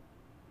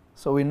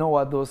 So we know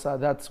what those are.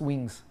 That's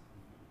wings.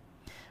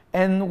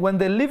 And when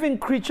the living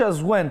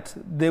creatures went,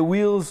 the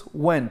wheels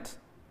went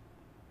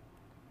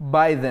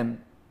by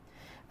them.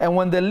 And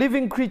when the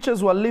living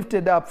creatures were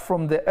lifted up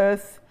from the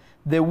earth,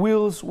 the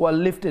wheels were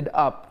lifted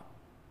up.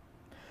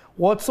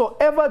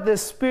 Whatsoever the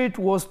Spirit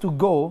was to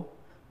go,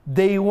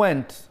 they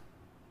went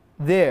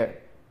there.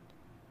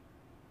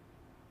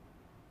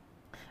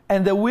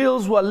 And the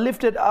wheels were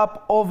lifted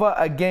up over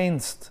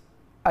against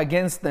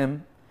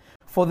them,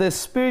 for the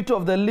spirit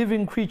of the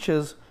living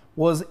creatures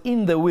was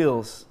in the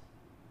wheels.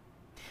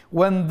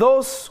 When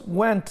those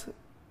went,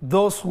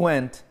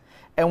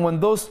 and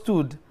when those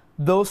stood,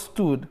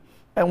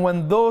 and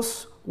when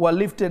those were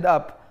lifted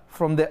up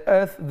from the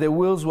earth, the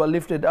wheels were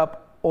lifted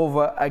up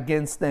over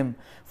against them,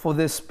 for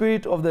the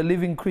spirit of the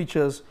living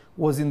creatures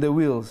was in the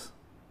wheels.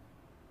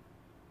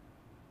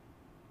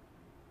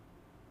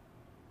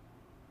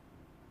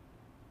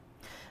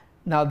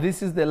 Now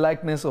this is the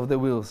likeness of the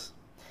wheels.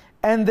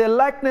 And the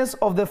likeness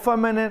of the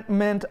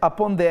firmament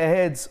upon their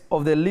heads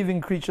of the living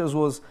creatures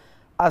was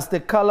as the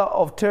color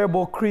of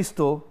terrible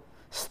crystal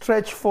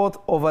stretched forth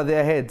over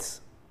their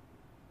heads.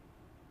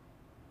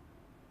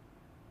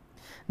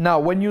 Now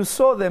when you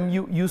saw them,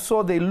 you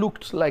saw they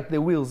looked like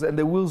the wheels, and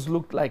the wheels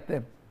looked like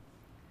them.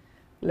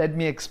 Let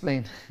me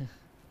explain.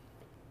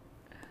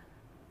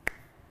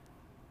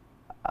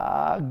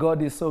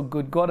 God is so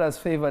good. God has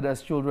favored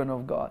us, children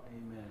of God.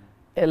 Amen.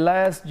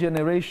 Elias'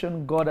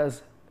 generation, God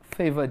has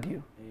favored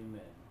you.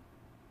 Amen.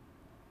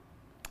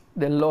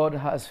 The Lord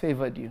has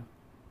favored you.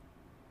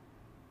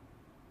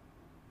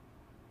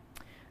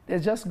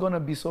 There's just going to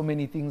be so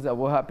many things that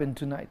will happen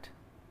tonight.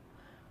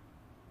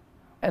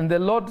 And the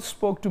Lord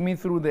spoke to me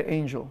through the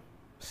angel,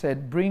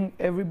 said, bring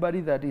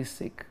everybody that is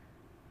sick.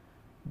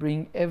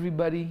 Bring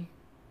everybody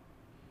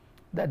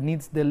that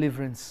needs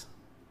deliverance.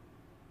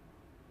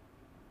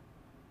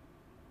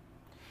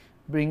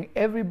 Bring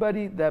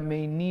everybody that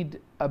may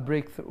need a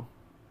breakthrough.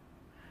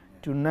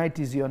 Tonight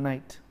is your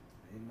night,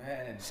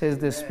 Amen. Says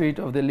the Spirit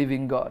of the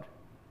living God.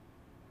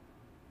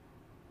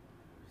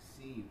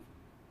 Receive.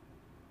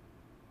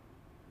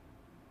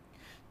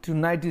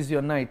 Tonight is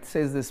your night,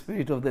 says the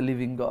Spirit of the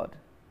living God.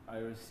 I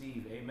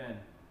receive. Amen.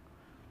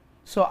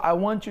 So I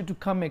want you to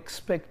come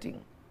expecting.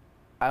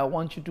 I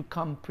want you to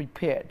come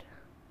prepared.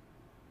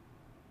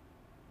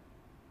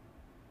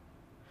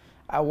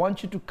 I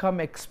want you to come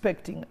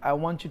expecting. I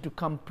want you to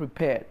come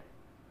prepared.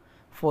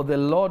 For the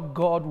Lord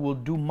God will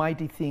do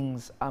mighty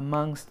things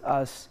amongst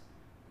us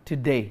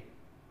today.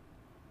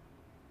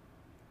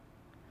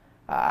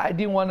 I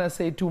didn't want to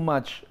say too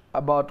much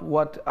about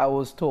what I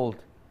was told,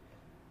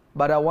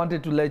 but I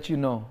wanted to let you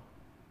know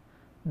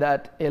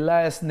that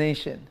Elias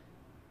Nation,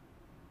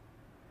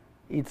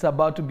 it's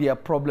about to be a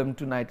problem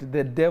tonight.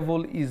 The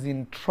devil is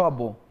in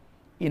trouble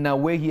in a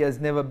way he has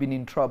never been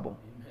in trouble.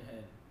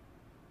 Amen.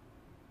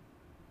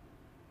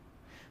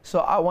 So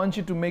I want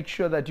you to make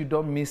sure that you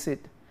don't miss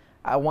it.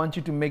 I want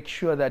you to make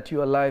sure that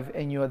you're alive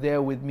and you're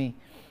there with me.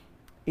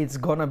 It's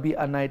gonna be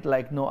a night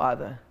like no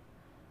other.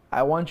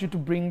 I want you to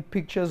bring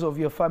pictures of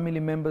your family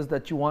members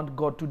that you want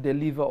God to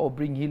deliver or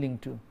bring healing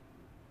to.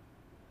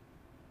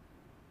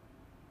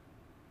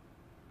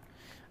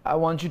 I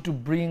want you to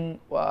bring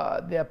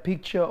their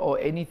picture or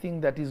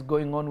anything that is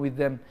going on with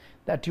them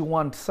that you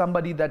want.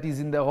 Somebody that is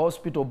in the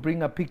hospital,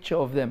 bring a picture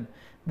of them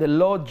the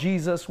Lord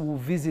Jesus will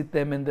visit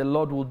them and the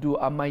Lord will do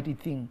a mighty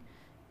thing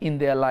in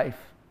their life.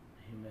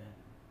 Amen.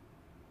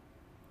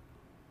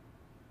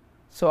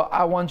 So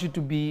I want you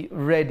to be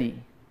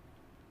ready.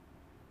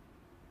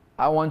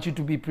 I want you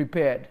to be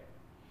prepared.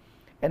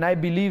 And I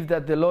believe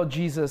that the Lord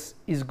Jesus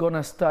is going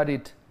to start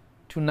it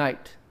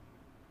tonight.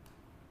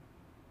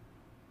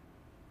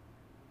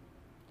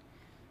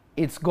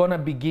 It's going to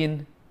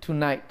begin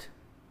tonight.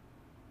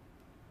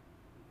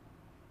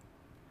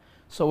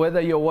 So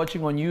whether you're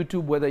watching on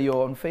YouTube, whether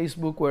you're on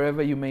Facebook,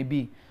 wherever you may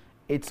be,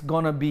 it's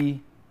going to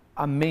be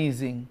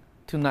amazing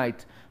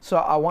tonight. So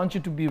I want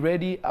you to be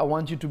ready. I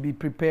want you to be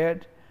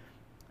prepared.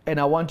 And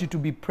I want you to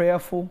be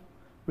prayerful.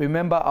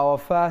 Remember, our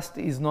fast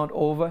is not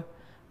over.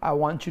 I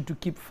want you to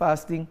keep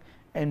fasting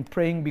and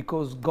praying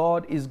because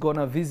God is going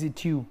to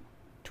visit you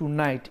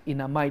tonight in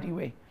a mighty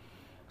way.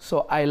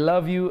 So I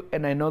love you,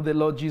 and I know the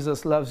Lord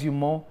Jesus loves you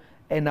more,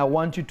 and I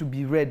want you to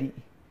be ready.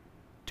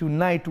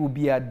 Tonight will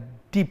be a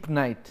deep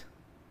night.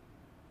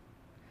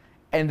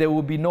 And there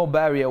will be no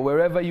barrier.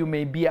 Wherever you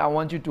may be, I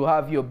want you to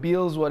have your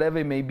bills, whatever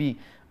it may be.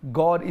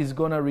 God is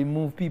going to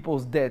remove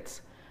people's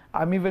debts.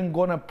 I'm even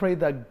going to pray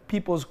that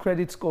people's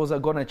credit scores are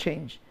going to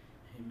change.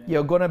 Amen.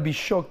 You're going to be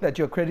shocked that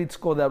your credit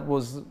score that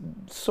was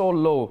so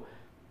low,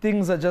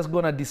 things are just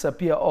going to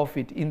disappear off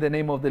it in the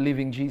name of the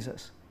living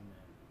Jesus. Amen.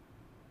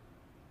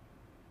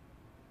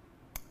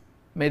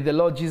 May the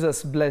Lord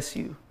Jesus bless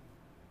you.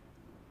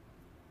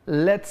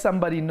 Let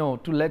somebody know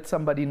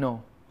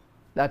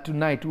that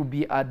tonight will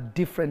be a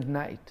different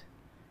night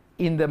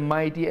in the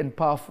mighty and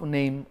powerful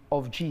name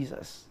of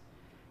Jesus.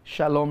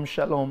 Shalom,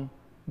 shalom.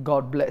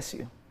 God bless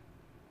you.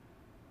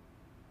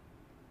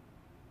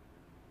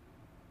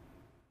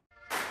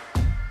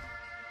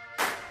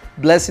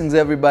 Blessings,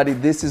 everybody.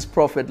 This is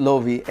Prophet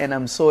Lovy, and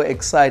I'm so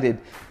excited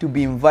to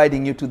be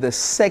inviting you to the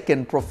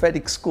second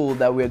prophetic school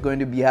that we're going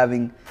to be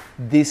having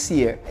this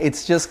year.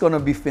 It's just going to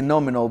be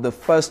phenomenal. The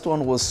first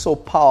one was so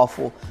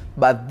powerful,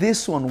 but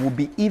this one will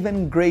be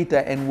even greater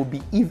and will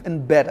be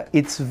even better.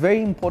 It's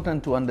very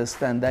important to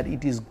understand that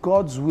it is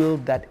God's will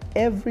that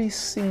every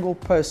single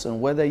person,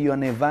 whether you're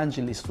an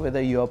evangelist,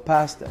 whether you're a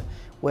pastor,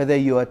 whether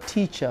you're a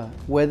teacher,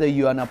 whether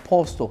you're an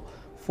apostle,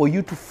 for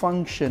you to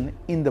function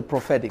in the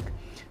prophetic.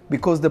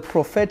 Because the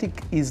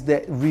prophetic is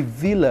the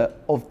revealer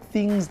of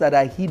things that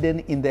are hidden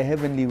in the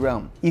heavenly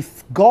realm.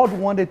 If God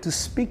wanted to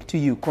speak to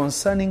you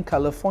concerning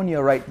California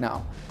right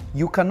now,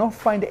 you cannot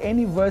find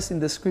any verse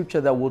in the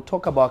scripture that will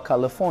talk about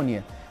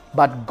California.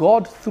 But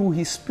God, through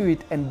His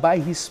Spirit and by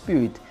His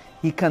Spirit,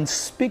 He can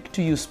speak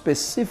to you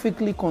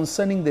specifically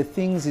concerning the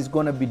things He's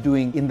going to be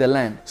doing in the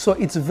land. So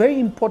it's very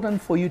important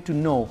for you to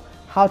know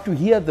how to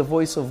hear the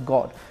voice of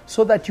God,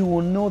 so that you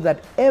will know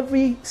that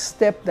every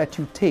step that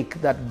you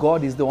take, that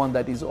God is the one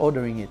that is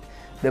ordering it.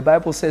 The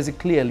Bible says it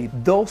clearly,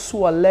 those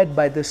who are led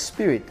by the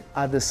Spirit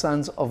are the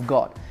sons of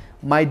God.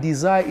 My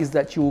desire is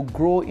that you will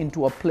grow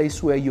into a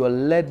place where you are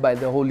led by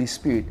the Holy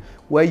Spirit,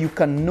 where you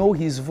can know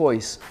His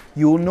voice.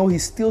 You will know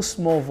His still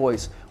small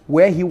voice,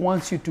 where He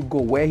wants you to go,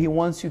 where He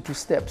wants you to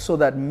step, so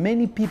that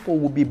many people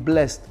will be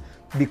blessed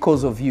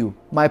because of you.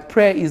 My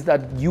prayer is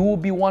that you will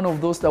be one of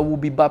those that will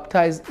be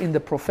baptized in the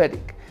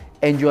prophetic,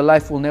 and your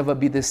life will never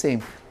be the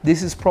same.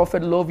 This is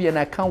Prophet Lovy, and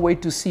I can't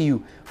wait to see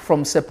you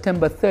from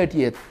September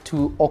 30th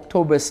to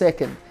October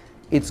 2nd.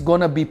 It's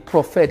going to be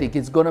prophetic.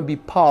 It's going to be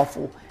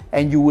powerful,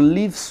 and you will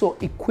live so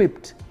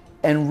equipped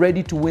and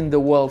ready to win the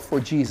world for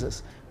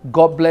Jesus.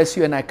 God bless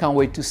you, and I can't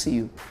wait to see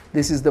you.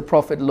 This is the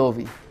Prophet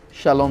Lovy.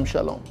 Shalom,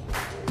 shalom.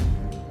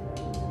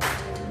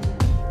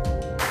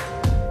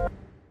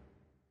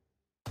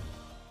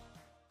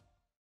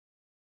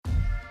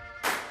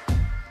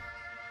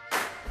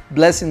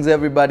 Blessings,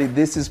 everybody.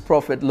 This is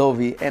Prophet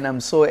Lovy, and I'm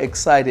so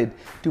excited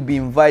to be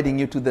inviting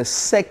you to the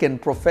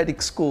second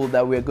prophetic school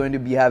that we're going to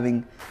be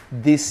having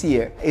this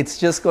year. It's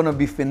just going to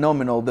be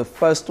phenomenal. The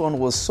first one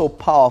was so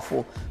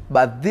powerful,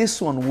 but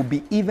this one will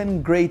be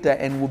even greater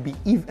and will be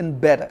even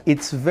better.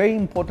 It's very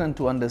important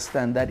to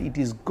understand that it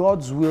is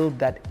God's will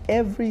that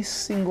every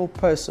single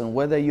person,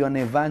 whether you're an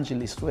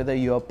evangelist, whether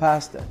you're a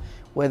pastor,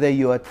 whether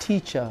you're a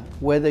teacher,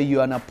 whether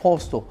you're an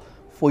apostle,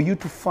 for you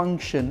to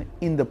function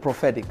in the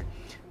prophetic.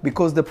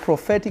 Because the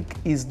prophetic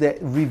is the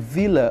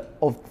revealer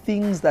of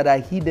things that are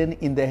hidden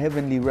in the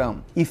heavenly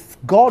realm. If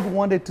God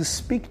wanted to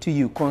speak to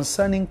you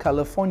concerning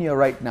California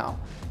right now,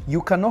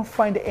 you cannot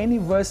find any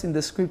verse in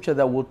the scripture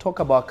that will talk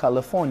about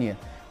California.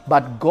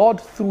 But God,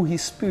 through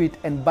His Spirit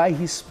and by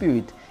His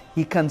Spirit,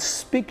 He can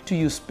speak to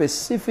you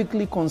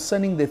specifically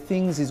concerning the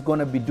things He's going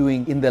to be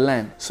doing in the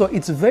land. So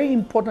it's very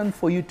important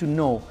for you to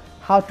know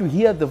how to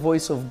hear the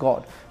voice of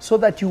God, so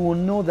that you will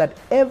know that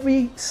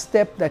every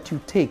step that you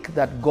take,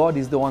 that God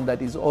is the one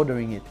that is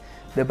ordering it.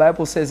 The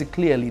Bible says it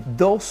clearly,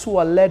 those who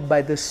are led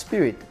by the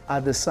Spirit are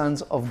the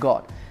sons of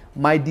God.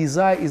 My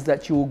desire is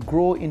that you will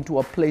grow into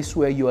a place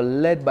where you are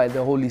led by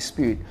the Holy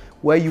Spirit,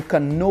 where you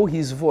can know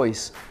His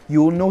voice.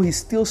 You will know His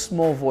still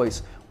small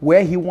voice,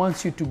 where He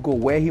wants you to go,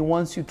 where He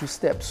wants you to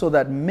step, so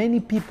that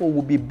many people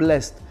will be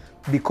blessed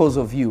because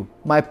of you.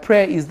 My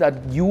prayer is that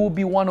you will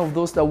be one of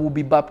those that will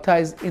be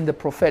baptized in the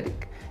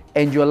prophetic,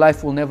 and your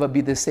life will never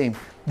be the same.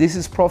 This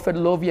is Prophet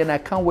Lovy, and I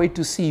can't wait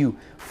to see you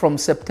from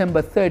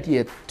September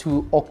 30th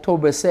to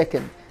October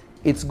 2nd.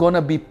 It's going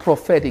to be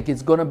prophetic.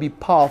 It's going to be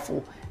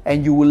powerful,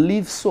 and you will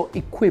leave so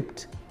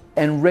equipped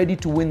and ready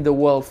to win the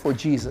world for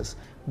Jesus.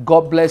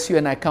 God bless you,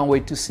 and I can't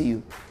wait to see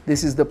you.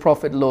 This is the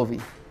Prophet Lovy.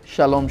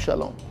 Shalom,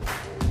 shalom.